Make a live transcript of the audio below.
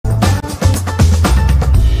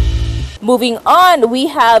Moving on, we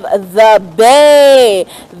have the Bay.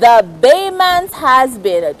 The Baymans has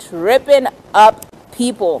been tripping up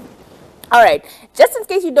people. All right, just in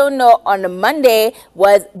case you don't know, on Monday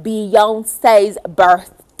was Beyonce's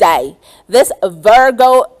birthday. This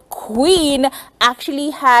Virgo queen actually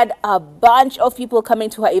had a bunch of people coming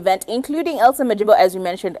to her event, including Elsa Majibo, as we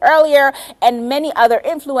mentioned earlier, and many other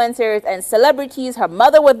influencers and celebrities. Her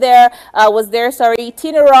mother was there. Sorry,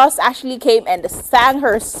 Tina Ross actually came and sang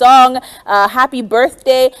her song, "Happy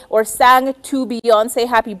Birthday," or sang to Beyonce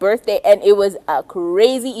 "Happy Birthday," and it was a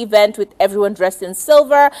crazy event with everyone dressed in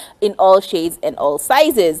silver in all shades and all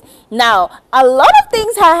sizes. Now, a lot of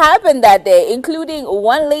things have happened that day, including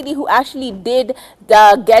one lady who actually did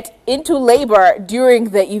get into labor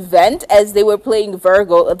during the event as they were playing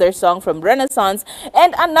Virgo, their song from Renaissance,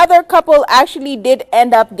 and another couple actually did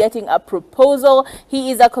end up getting a proposal.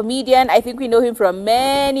 He is a comedian. I think we know him from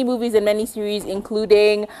many movies and many series,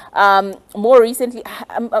 including more recently,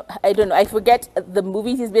 I don't know, I forget the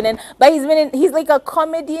movies he's been in, but he's like a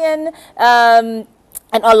comedian, and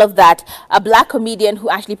all of that, a black comedian who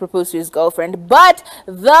actually proposed to his girlfriend. But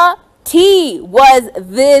the T was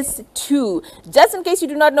this too. Just in case you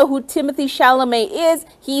do not know who Timothée Chalamet is,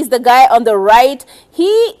 he's the guy on the right. He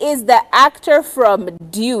is the actor from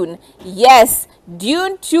Dune. Yes,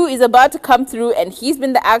 Dune 2 is about to come through, and he's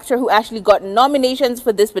been the actor who actually got nominations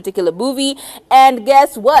for this particular movie. And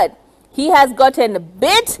guess what? He has gotten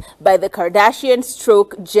bit by the Kardashian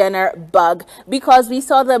stroke Jenner bug, because we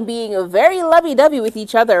saw them being very lovey-dovey with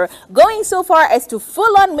each other, going so far as to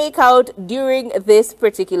full-on make out during this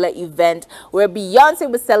particular event where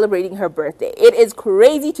Beyonce was celebrating her birthday. It is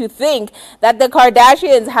crazy to think that the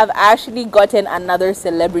Kardashians have actually gotten another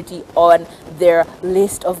celebrity on their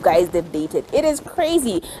list of guys they've dated. It is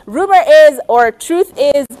crazy. Rumor is, or truth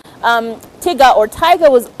is,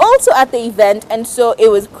 Tyga was also at the event, and so it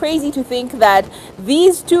was crazy to think that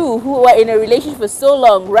these two, who were in a relationship for so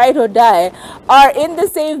long, ride or die, are in the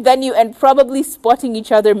same venue and probably spotting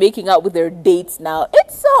each other making out with their dates now.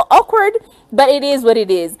 It's so awkward, but it is what it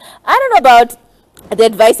is. I don't know about the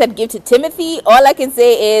advice I'd give to Timothée. All I can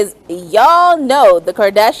say is, y'all know the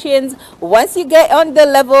Kardashians, once you get on the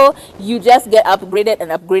level, you just get upgraded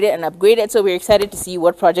and upgraded and upgraded. So we're excited to see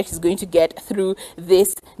what project is going to get through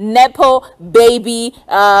this Nepo baby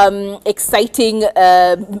exciting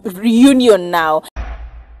reunion now.